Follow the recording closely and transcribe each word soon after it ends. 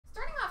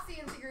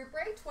group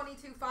break,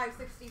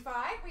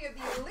 22,565. We have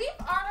the Leaf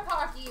Art of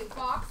Hockey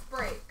box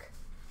break.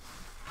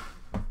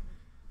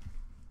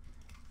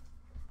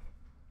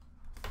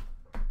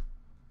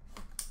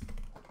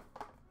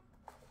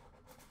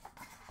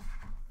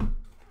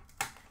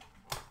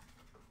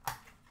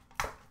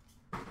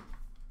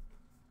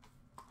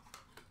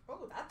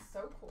 Oh, that's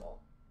so cool.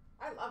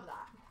 I love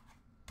that.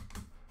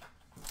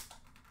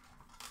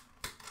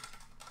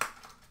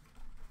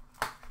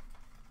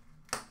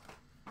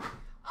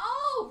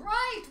 All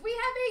right, we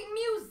have a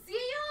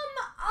Museum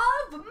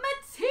of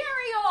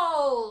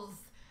Materials.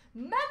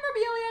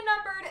 Memorabilia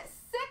numbered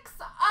 6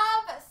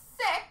 of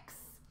 6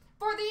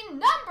 for the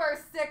number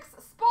 6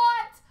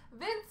 spot,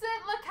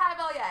 Vincent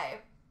LeCavalier.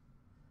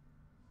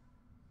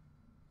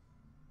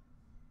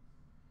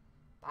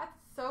 That's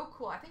so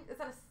cool. I think, is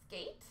that a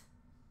skate?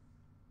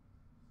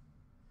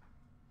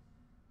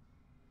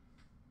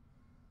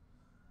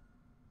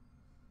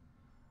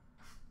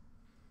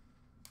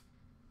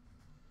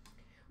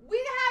 We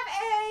have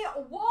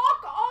a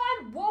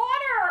walk-on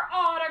water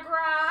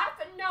autograph,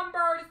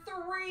 numbered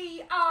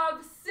 3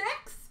 of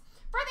 6,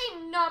 for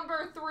the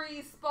number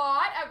 3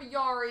 spot of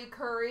Yari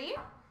Curry.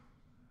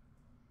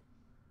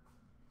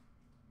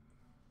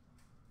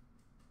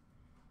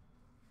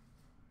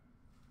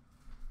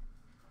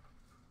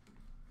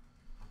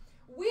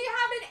 We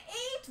have an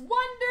 8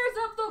 Wonders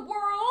of the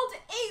World,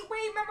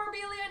 8-way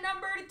memorabilia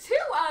numbered 2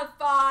 of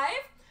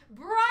 5,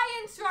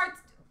 Brian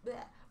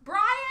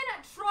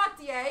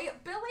Trottier,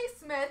 Billy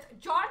Smith,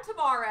 John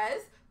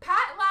Tavares,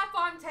 Pat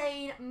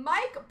LaFontaine,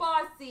 Mike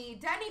Bossy,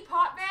 Denny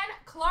Potvin,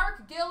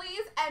 Clark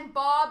Gillies, and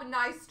Bob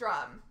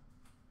Nystrom.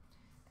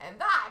 And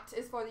that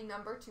is for the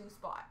number 2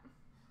 spot.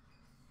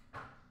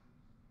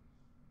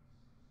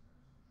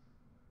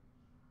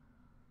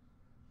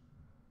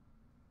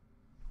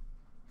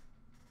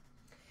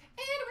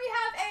 And we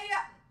have a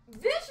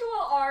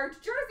visual art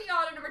jersey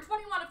auto number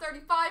 21 of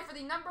 35 for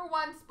the number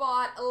 1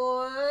 spot,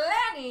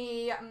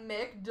 Lenny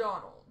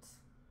McDonald.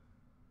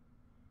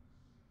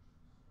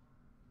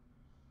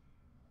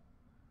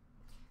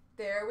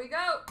 There we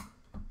go.